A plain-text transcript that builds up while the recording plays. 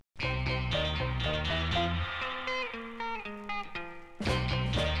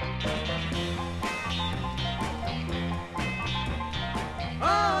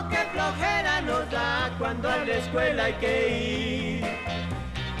cuando a la escuela hay que ir.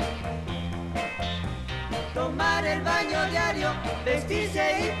 Tomar el baño diario,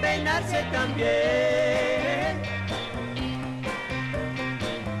 vestirse y peinarse también.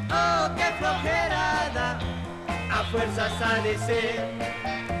 Oh, qué flojerada, a fuerzas ha de ser.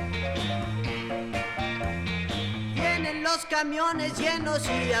 Vienen los camiones llenos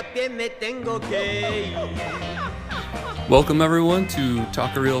y a pie me tengo que ir. Welcome everyone to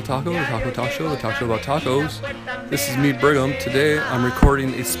Taco Real Taco, the Taco Talk Show, the talk show about tacos. This is me, Brigham. Today I'm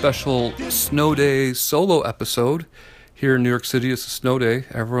recording a special snow day solo episode. Here in New York City, it's a snow day.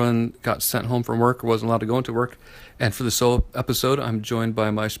 Everyone got sent home from work or wasn't allowed to go into work. And for the solo episode, I'm joined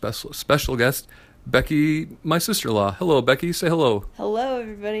by my special guest, Becky, my sister-in-law. Hello, Becky. Say hello. Hello,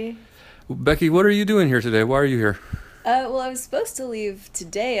 everybody. Becky, what are you doing here today? Why are you here? Well, I was supposed to leave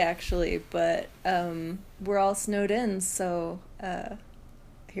today, actually, but we're all snowed in, so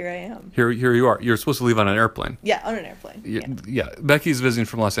here I am. Here you are. You're supposed to leave on an airplane. Yeah, on an airplane. Yeah. Becky's visiting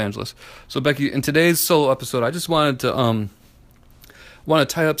from Los Angeles. So, Becky, in today's solo episode, I just wanted to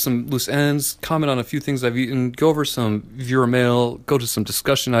tie up some loose ends, comment on a few things I've eaten, go over some viewer mail, go to some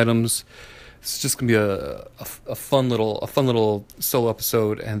discussion items. It's just gonna be a fun little solo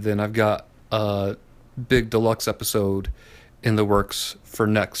episode, and then I've got a big deluxe episode in the works for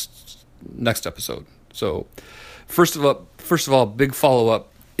next episode. So first of all, big follow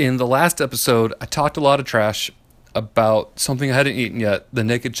up. In the last episode, I talked a lot of trash about something I hadn't eaten yet, the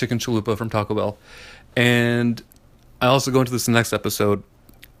naked chicken chalupa from Taco Bell. And I also go into this in the next episode,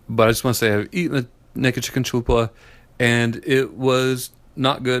 but I just want to say I've eaten the naked chicken chalupa and it was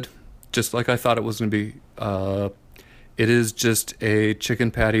not good, just like I thought it was going to be. It is just a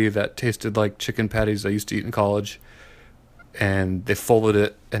chicken patty that tasted like chicken patties I used to eat in college. And they folded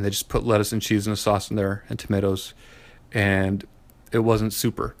it and they just put lettuce and cheese and a sauce in there and tomatoes. And it wasn't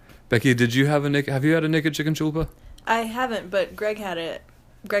super. Becky, have you had a naked chicken chalupa? I haven't, but Greg had it.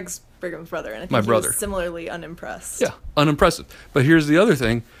 Greg's Brigham's brother, and I think My he brother. was similarly unimpressed. Yeah, unimpressive. But here's the other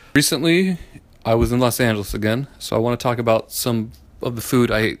thing. Recently, I was in Los Angeles again, so I want to talk about some of the food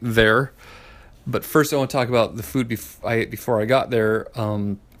I ate there. But first, I want to talk about the food I ate before I got there.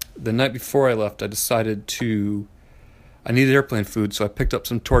 The night before I left, I needed airplane food, so I picked up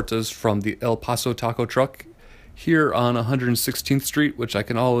some tortas from the El Paso taco truck here on 116th Street, which I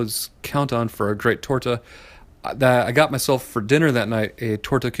can always count on for a great torta. I got myself for dinner that night a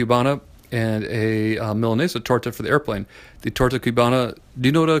torta cubana and a Milanesa torta for the airplane. The torta cubana, do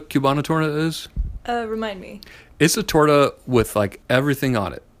you know what a cubana torta is? Remind me. It's a torta with like everything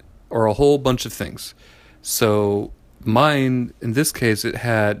on it, or a whole bunch of things. So mine, in this case, it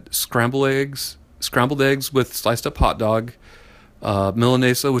had scrambled eggs with sliced up hot dog,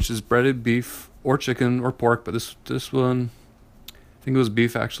 Milanesa, which is breaded beef or chicken or pork, but this one, I think it was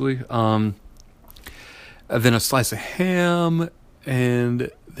beef actually. And then a slice of ham, and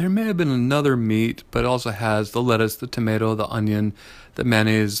there may have been another meat, but it also has the lettuce, the tomato, the onion, the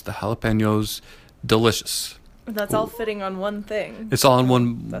mayonnaise, the jalapenos. Delicious. That's all fitting on one thing. It's all in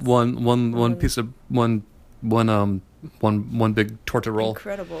one piece of one big torta roll.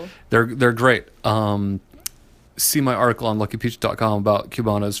 Incredible. They're great. See my article on luckypeach.com about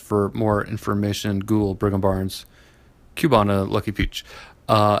Cubanas for more information. Google Brigham Barnes Cubana Lucky Peach.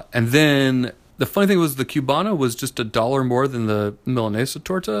 And then the funny thing was the Cubana was just $1 more than the Milanesa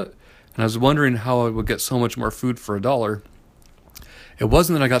torta, and I was wondering how I would get so much more food for $1. It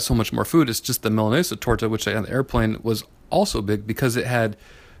wasn't that I got so much more food, it's just the Milanesa torta, which I had on the airplane, was also big because it had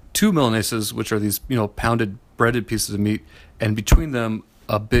two Milanesas, which are these, pounded breaded pieces of meat, and between them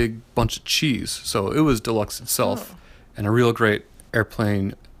a big bunch of cheese. So it was deluxe itself and a real great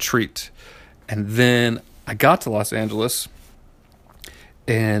airplane treat. And then I got to Los Angeles,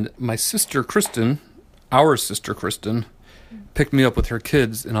 and my sister Kristen, picked me up with her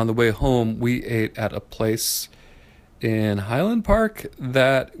kids, and on the way home we ate at a place in Highland Park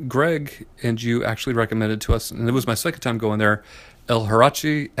that Greg and you actually recommended to us, and it was my second time going there, El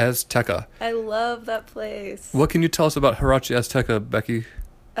Huarache Azteca. I love that place. What can you tell us about Huarache Azteca, Becky?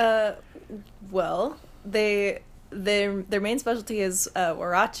 Well, their main specialty is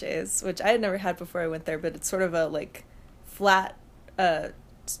huaraches, which I had never had before I went there, but it's sort of a like flat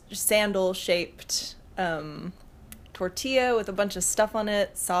sandal-shaped tortilla with a bunch of stuff on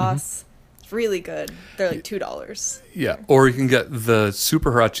it, sauce. It's really good. They're like $2. Yeah, or you can get the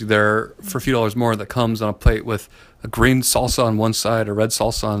super huarache there for a few dollars more that comes on a plate with a green salsa on one side, a red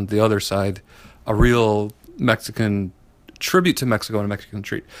salsa on the other side, a real Mexican tribute to Mexico and a Mexican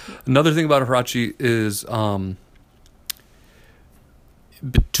treat. Another thing about a huarache is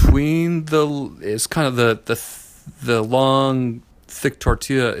between it's kind of the long thick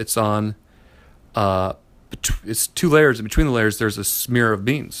tortilla it's on, it's 2 layers, and between the layers there's a smear of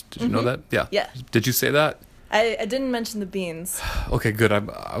beans. Did you know that? Yeah. Yeah. Did you say that? I didn't mention the beans. Okay, good.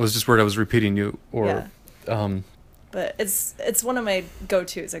 I was just worried I was repeating you. Or, But it's one of my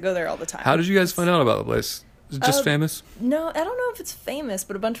go-tos. I go there all the time. how did you guys find out about the place? Is it just famous? No, I don't know if it's famous,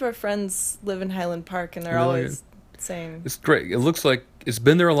 but a bunch of our friends live in Highland Park, and they're Really? always saying... It's great. It looks like it's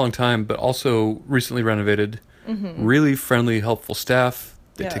been there a long time, but also recently renovated. Really friendly, helpful staff.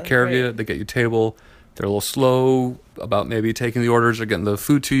 They Yeah, take care of you. great. They get you table. They're a little slow about maybe taking the orders or getting the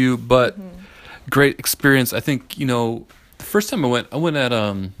food to you, but great experience. I think, the first time I went at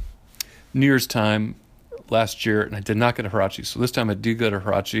New Year's time last year, and I did not get a hibachi. So this time I do get a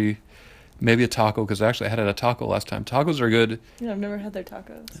hibachi, maybe a taco, because actually I had a taco last time. Tacos are good. Yeah, I've never had their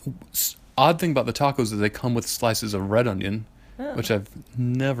tacos. Odd thing about the tacos is they come with slices of red onion, Oh. which I've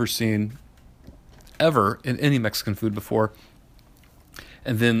never seen ever in any Mexican food before.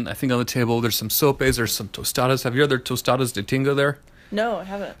 And then I think on the table there's some sopes, there's some tostadas. Have you had their tostadas de tinga there? No, I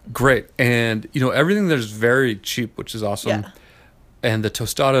haven't. Great. And everything there's very cheap, which is awesome. Yeah. And the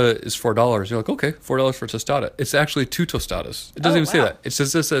tostada is $4. You're like, okay, $4 for a tostada. It's actually 2 tostadas. It doesn't even say wow. that. It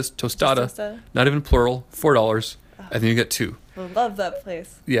says tostada, tostada. not even plural, $4, and then you get 2. I love that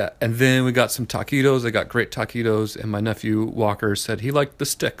place. Yeah, and then we got some taquitos. They got great taquitos, and my nephew Walker said he liked the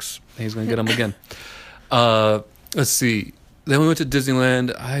sticks. And he's going to get them again. Let's see. Then we went to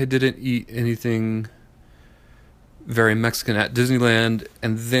Disneyland. I didn't eat anything very Mexican at Disneyland.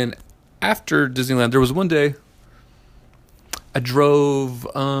 And then after Disneyland, there was one day I drove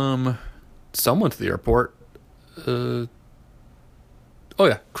someone to the airport. Oh,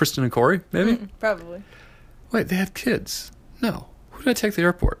 yeah, Kristen and Corey, maybe? Probably. Wait, they have kids. No. Who did I take to the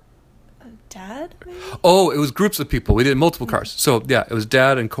airport? Dad, maybe? Oh, it was groups of people. We did multiple cars. So, yeah, it was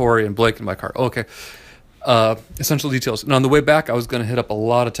Dad and Corey and Blake in my car. Oh, okay. Essential details. And on the way back, I was going to hit up a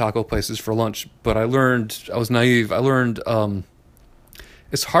lot of taco places for lunch, but I was naive. I learned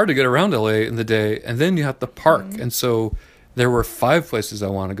it's hard to get around LA in the day, and then you have to park. And so there were 5 places I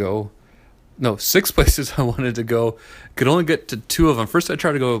want to go. No, 6 places I wanted to go. Could only get to 2 of them. First, I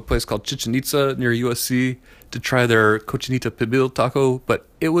tried to go to a place called Chichen Itza near USC to try their cochinita pibil taco, but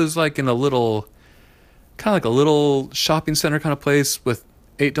it was like in a little, kind of like a little shopping center kind of place with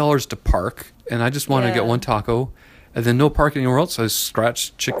 $8 to park, and I just wanted to get one taco, and then no parking anywhere else, so I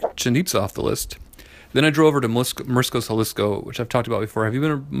scratched Chichen Itza off the list. Then I drove over to Merscos, Jalisco, which I've talked about before. Have you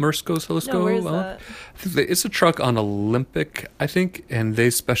been to Merscos, Jalisco? No, where is that? I think it's a truck on Olympic, I think, and they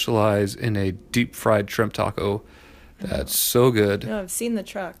specialize in a deep-fried shrimp taco that's so good. No, I've seen the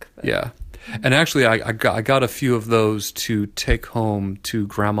truck. But... Yeah. And actually, I got a few of those to take home to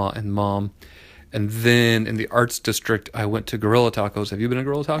Grandma and Mom. And then in the Arts District, I went to Gorilla Tacos. Have you been to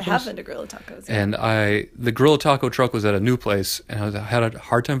Gorilla Tacos? I have been to Gorilla Tacos. Yeah. And the Gorilla Taco truck was at a new place, and I had a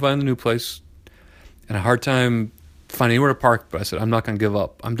hard time finding the new place, and a hard time finding anywhere to park. But I said, I'm not going to give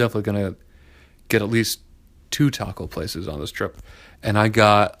up. I'm definitely going to get at least 2 taco places on this trip. And I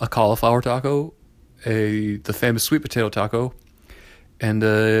got a cauliflower taco, the famous sweet potato taco, and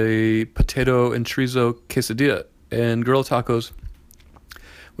a potato and chorizo quesadilla. And Gorilla Tacos,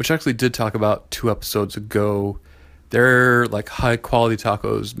 which I actually did talk about 2 episodes ago, they're like high quality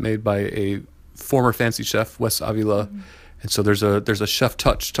tacos made by a former fancy chef, Wes Avila. And so there's a chef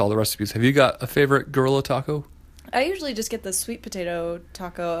touch to all the recipes. Have you got a favorite Gorilla Taco? I usually just get the sweet potato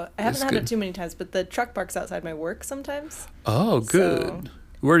taco. I haven't had it too many times, but the truck parks outside my work sometimes. Oh, good. So,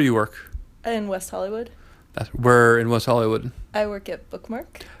 where do you work? in West Hollywood. Where in West Hollywood? I work at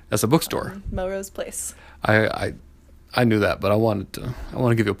Bookmark. That's a bookstore. Melrose Place. I knew that, but I want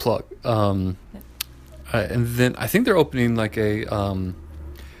to give you a plug. And then I think they're opening like a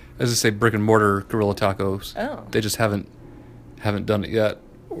as I say, brick and mortar Gorilla Tacos. Oh. They just haven't done it yet,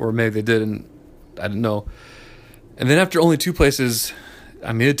 or maybe they did and I didn't know. And then after only 2 places,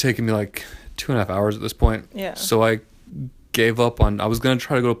 I mean, it had taken me like 2.5 hours at this point. Yeah. So I gave up on. I was gonna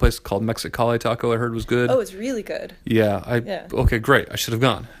try to go to a place called Mexicali Taco. I heard was good. Oh, it's really good. Yeah. Okay, great. I should have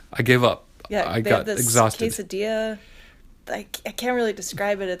gone. I gave up. Yeah, I they got have this exhausted. quesadilla. I can't really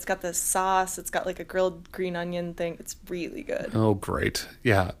describe it. It's got this sauce. It's got like a grilled green onion thing. It's really good. Oh, great.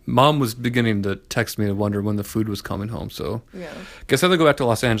 Yeah. Mom was beginning to text me to wonder when the food was coming home. So Yeah. guess I have to go back to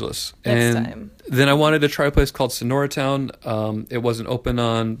Los Angeles. Next and time. Then I wanted to try a place called Sonora Town. It wasn't open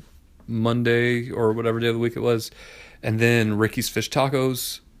on Monday or whatever day of the week it was. And then Ricky's Fish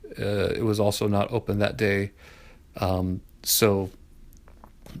Tacos. It was also not open that day. So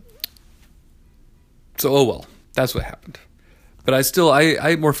oh well. That's what happened. But I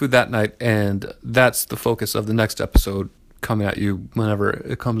ate more food that night, and that's the focus of the next episode coming at you whenever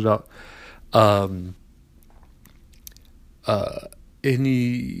it comes out.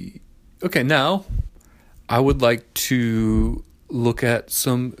 Okay, now I would like to look at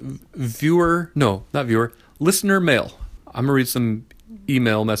some listener mail. I'm gonna read some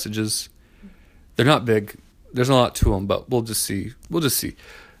email messages. They're not big. There's not a lot to them, but we'll just see.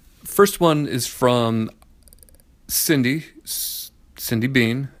 First one is from Cindy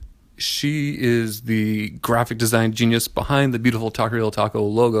Bean. She is the graphic design genius behind the beautiful Taqueria Taco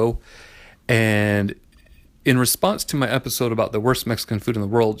logo. And in response to my episode about the worst Mexican food in the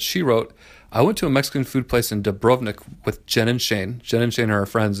world, she wrote, I went to a Mexican food place in Dubrovnik with Jen and Shane. Jen and Shane are our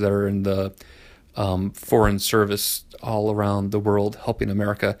friends that are in the foreign service all around the world helping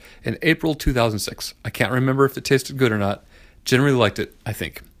America in April 2006. I can't remember if it tasted good or not. Jen really liked it, I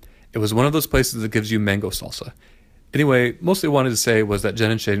think. It was one of those places that gives you mango salsa. Anyway, mostly wanted to say was that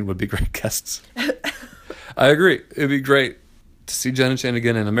Jen and Shane would be great guests. I agree. It'd be great to see Jen and Shane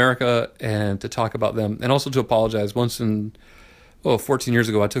again in America and to talk about them, and also to apologize. 14 years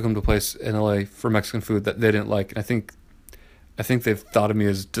ago, I took them to a place in LA for Mexican food that they didn't like, and I think they've thought of me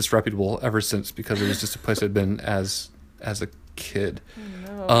as disreputable ever since, because it was just a place I'd been as a kid.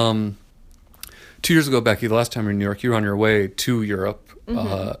 Oh, no. 2 years ago, Becky, the last time you were in New York, you were on your way to Europe.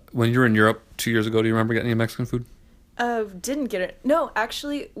 When you were in Europe 2 years ago, do you remember getting any Mexican food? Didn't get it. No,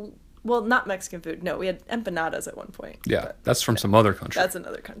 actually, well, not Mexican food. No, we had empanadas at one point. Yeah, that's from some other country. That's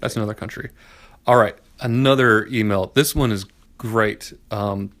another country. All right, another email. This one is great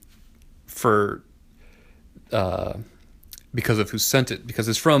because of who sent it, because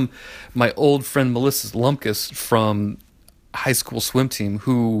it's from my old friend Melissa Lumpkis from high school swim team,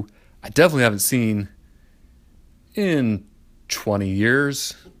 who I definitely haven't seen in 20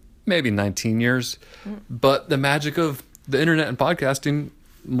 years, maybe 19 years. But the magic of the internet and podcasting,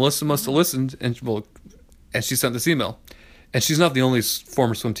 Melissa must have listened, and she sent this email. And she's not the only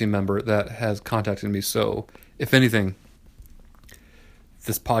former swim team member that has contacted me. So if anything,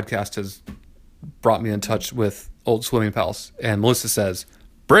 this podcast has brought me in touch with old swimming pals. And Melissa says,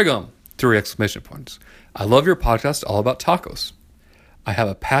 Brigham, 3 exclamation points. I love your podcast all about tacos. I have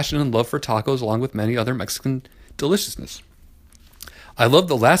a passion and love for tacos along with many other Mexican deliciousness. I love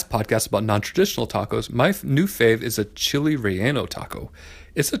the last podcast about non-traditional tacos. My new fave is a chili relleno taco.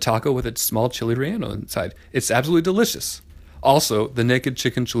 It's a taco with a small chili relleno inside. It's absolutely delicious. Also, the naked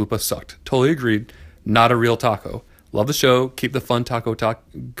chicken chalupa sucked. Totally agreed. Not a real taco. Love the show. Keep the fun taco talk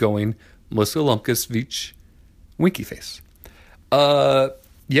going. Melissa Lumpkis, Veach, winky face.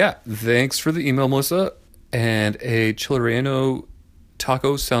 Yeah, thanks for the email, Melissa. And a chili relleno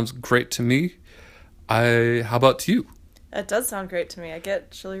taco sounds great to me. How about to you? That does sound great to me. I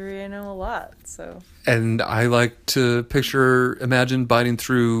get chili relleno a lot, so. And I like to imagine biting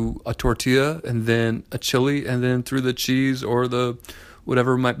through a tortilla and then a chili and then through the cheese or the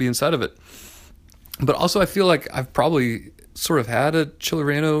whatever might be inside of it. But also I feel like I've probably sort of had a chili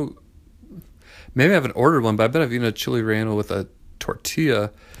relleno. Maybe I haven't ordered one, but I bet I've eaten a chili relleno with a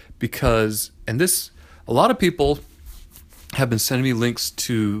tortilla because, a lot of people have been sending me links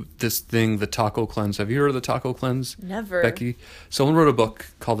to this thing, the Taco Cleanse. Have you heard of the Taco Cleanse? Never. Becky? Someone wrote a book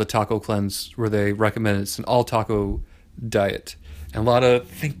called The Taco Cleanse where they recommend it's an all taco diet. And a lot of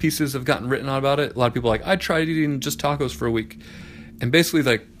think pieces have gotten written out about it. A lot of people are like, I tried eating just tacos for a week. And basically,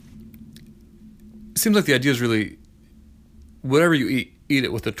 like, it seems like the idea is really whatever you eat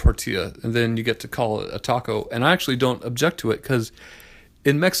it with a tortilla, and then you get to call it a taco. And I actually don't object to it because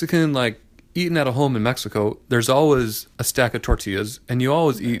in Mexican, like, eating at a home in Mexico, there's always a stack of tortillas, and you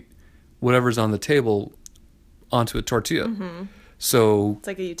always eat whatever's on the table onto a tortilla. Mm-hmm. So it's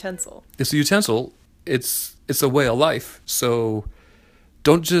like a utensil. It's a utensil. It's a way of life. So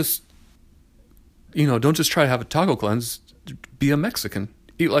don't just try to have a taco cleanse. Be a Mexican.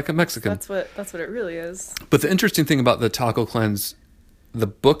 Eat like a Mexican. That's what it really is. But the interesting thing about the Taco Cleanse, the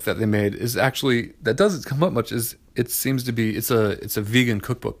book that they made, is actually, that doesn't come up much, is it seems to be, it's a vegan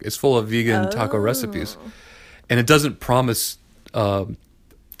cookbook. It's full of vegan taco recipes. And it doesn't promise to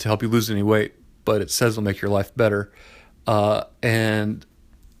help you lose any weight, but it says it'll make your life better. And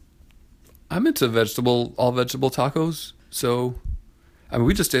I'm into all vegetable tacos. So, I mean,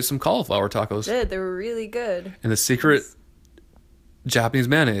 we just ate some cauliflower tacos. They were really good. And the secret Japanese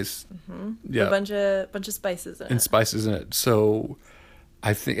mayonnaise. Mm-hmm. Yeah. A bunch of spices in it. And spices in it. So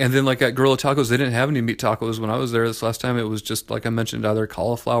I think, and then like at Gorilla Tacos, they didn't have any meat tacos when I was there this last time. It was just, like I mentioned, either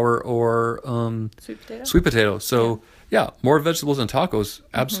cauliflower or sweet potato. So yeah, more vegetables and tacos.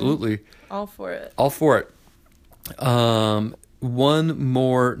 Absolutely. Mm-hmm. All for it. One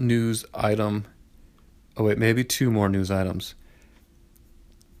more news item. Oh wait, maybe 2 more news items.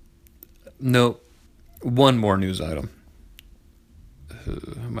 No, 1 more news item.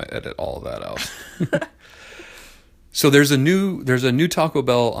 I might edit all of that out. So there's a new Taco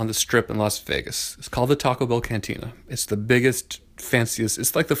Bell on the Strip in Las Vegas. It's called the Taco Bell Cantina. It's the biggest, fanciest.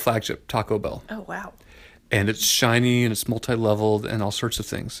 It's like the flagship Taco Bell, Oh wow. and it's shiny and it's multi-leveled and all sorts of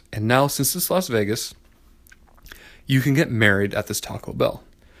things. And now, since it's Las Vegas, you can get married at this Taco Bell.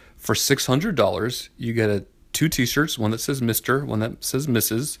 For $600, you get two T-shirts, one that says Mister, one that says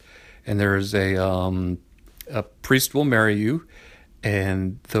Mrs., and there's a priest will marry you,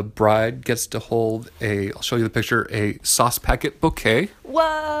 and the bride gets to hold I'll show you the picture, a sauce packet bouquet,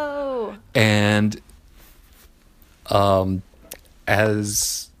 Whoa. and I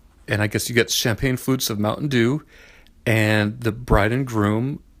guess you get champagne flutes of Mountain Dew, and the bride and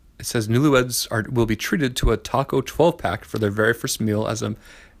groom, it says newlyweds will be treated to a taco 12-pack for their very first meal as a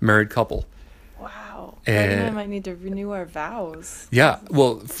married couple. Wow. And- I might need to renew our vows. Yeah,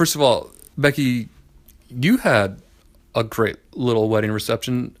 well, first of all, Becky, you had a great little wedding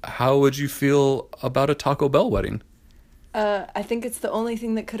reception. How would you feel about a Taco Bell wedding? I think it's the only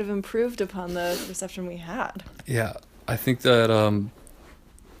thing that could have improved upon the reception we had. Yeah, I think that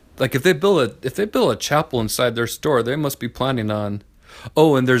like if they build a chapel inside their store, they must be planning on.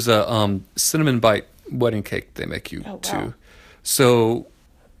 Oh, and there's a cinnamon bite wedding cake they make you Oh, wow. too. So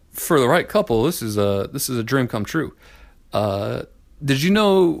for the right couple, this is a dream come true. Did you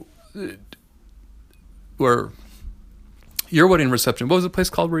know where your wedding reception? What was the place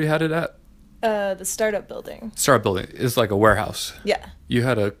called where you had it at? The startup building. Startup building is like a warehouse. Yeah. You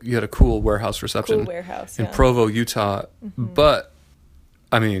had a cool warehouse reception. Cool warehouse. In Yeah. Provo, Utah. But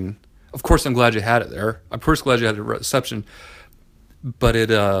I mean, of course, I'm glad you had it there. I'm first glad you had a reception. But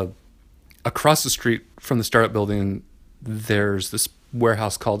across the street from the startup building, there's this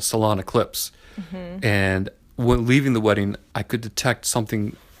warehouse called Salon Eclipse. And when leaving the wedding, I could detect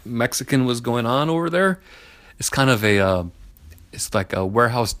something Mexican was going on over there. It's kind of it's like a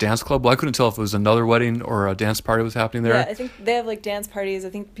warehouse dance club. Well, I couldn't tell if it was another wedding or a dance party was happening there. Yeah, I think they have like dance parties. I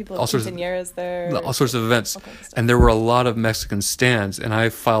think people All have sorts of- quinceañeras there. All sorts of events. All kinds of stuff. And there were a lot of Mexican stands, and I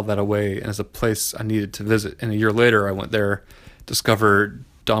filed that away as a place I needed to visit. And a year later, I went there, discovered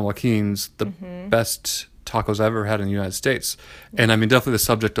Don Joaquin's, the best tacos I've ever had in the United States. And I mean, definitely the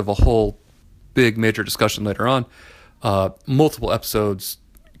subject of a whole big major discussion later on. Multiple episodes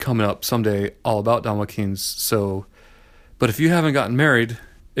coming up someday all about Don Joaquin's. So, but if you haven't gotten married,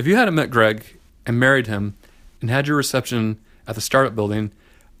 if you hadn't met Greg and married him and had your reception at the startup building,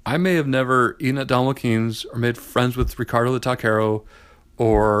 I may have never eaten at Don Joaquin's or made friends with Ricardo the Taquero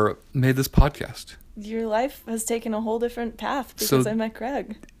or made this podcast. Your life has taken a whole different path because So- I met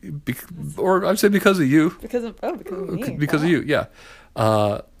Greg. Or I'd say because of you. Because of me. Because of Wow. you, yeah.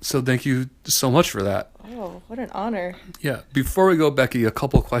 So thank you so much for that. Oh, what an honor. Yeah. Before we go, Becky, a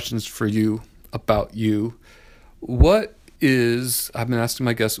couple questions for you about you. I've been asking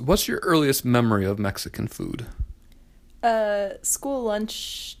my guests, what's your earliest memory of Mexican food? School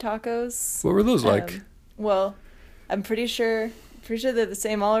lunch tacos. What were those like? Well, I'm pretty sure they're the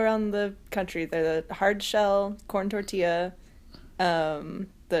same all around the country. They're the hard shell corn tortilla,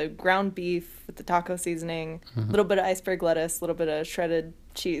 the ground beef with the taco seasoning, a little bit of iceberg lettuce, a little bit of shredded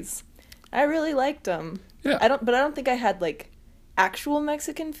cheese. I really liked them. Yeah. I don't think I had like actual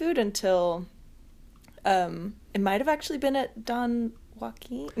Mexican food until it might have actually been at Don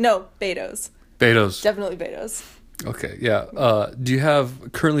Joaquin. No, Beto's. Beto's. Definitely Beto's. Okay, yeah. Do you have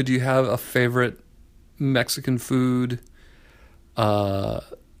a favorite Mexican food?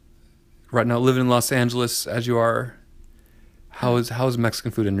 Right now, living in Los Angeles as you are, how is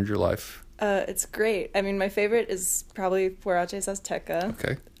Mexican food entered your life? It's great. I mean, my favorite is probably Huaraches Azteca.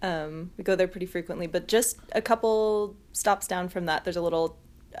 Okay. We go there pretty frequently, but just a couple stops down from that, there's a little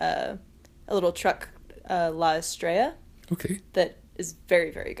truck, La Estrella, Okay. that is very,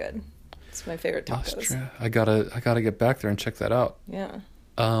 very good. It's my favorite tacos. Austria. I gotta get back there and check that out. Yeah.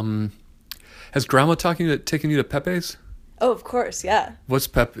 Has Grandma taken you to Pepe's? Oh, of course, yeah. What's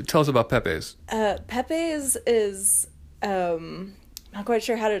Pepe? Tell us about Pepe's. Pepe's is not quite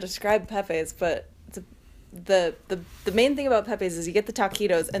sure how to describe Pepe's, but the main thing about Pepe's is you get the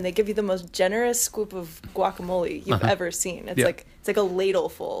taquitos and they give you the most generous scoop of guacamole you've ever seen. It's Yeah. like a ladle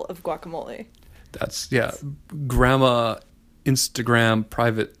full of guacamole. That's yeah. Grandma Instagram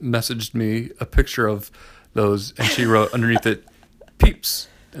private messaged me a picture of those, and she wrote underneath it "Peeps"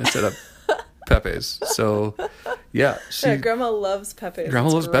 instead of Pepe's. So yeah, Yeah, Grandma loves Pepe's. Grandma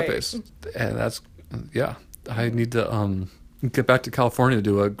It's loves great. Pepe's, and that's yeah. I need to get back to California to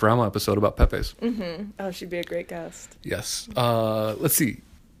do a grandma episode about Pepe's. Oh, she'd be a great guest. Yes. Let's see.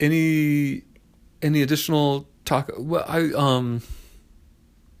 Any additional talk? Well,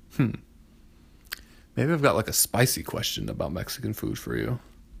 maybe I've got like a spicy question about Mexican food for you.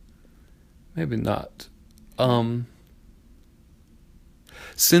 Maybe not.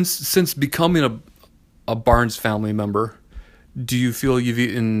 Since becoming a Barnes family member, do you feel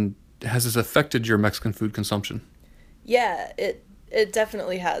has this affected your Mexican food consumption? Yeah, it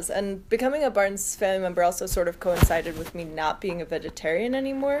definitely has. And becoming a Barnes family member also sort of coincided with me not being a vegetarian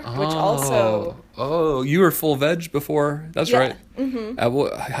anymore, which also... Oh, you were full veg before? That's right.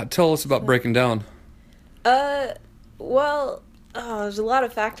 Mm-hmm. Tell us about breaking down. Well, there's a lot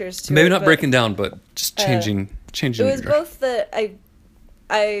of factors to it. Maybe not breaking down, but just changing. It was both that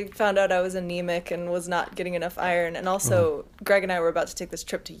I found out I was anemic and was not getting enough iron, and also Greg and I were about to take this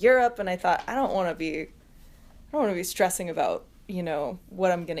trip to Europe, and I thought I don't want to be stressing about,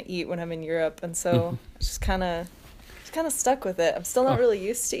 what I'm gonna eat when I'm in Europe, and so I just kind of stuck with it. I'm still not really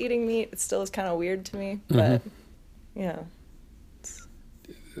used to eating meat. It still is kind of weird to me, but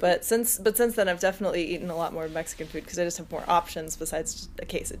But since then, I've definitely eaten a lot more Mexican food because I just have more options besides just a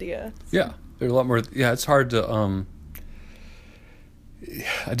quesadilla. So. Yeah, there's a lot more. Yeah, it's hard to.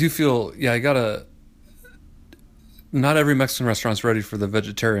 I do feel not every Mexican restaurant's ready for the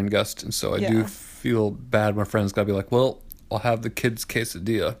vegetarian guest, and so I do feel bad. My friends gotta be like, well, I'll have the kids'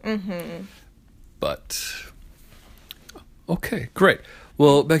 quesadilla. Mm-hmm. But okay, great.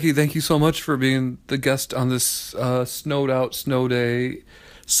 Well, Becky, thank you so much for being the guest on this snowed out snow day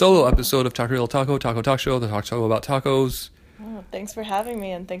solo episode of Taco Taco Talk Show, the talk show about tacos. Oh, thanks for having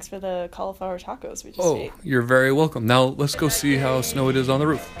me, and thanks for the cauliflower tacos we just ate. You're very welcome. Now let's go see how snow it is on the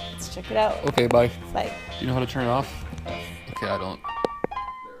roof. Let's check it out. Okay, bye. Bye. Do you know how to turn it off? Okay, I don't.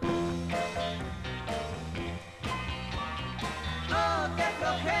 Oh, qué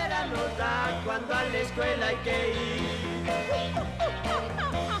flojera nos da cuando a la escuela hay que ir.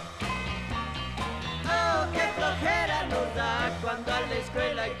 Oh, qué flojera nos da cuando a la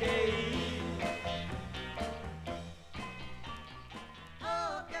escuela hay que ir.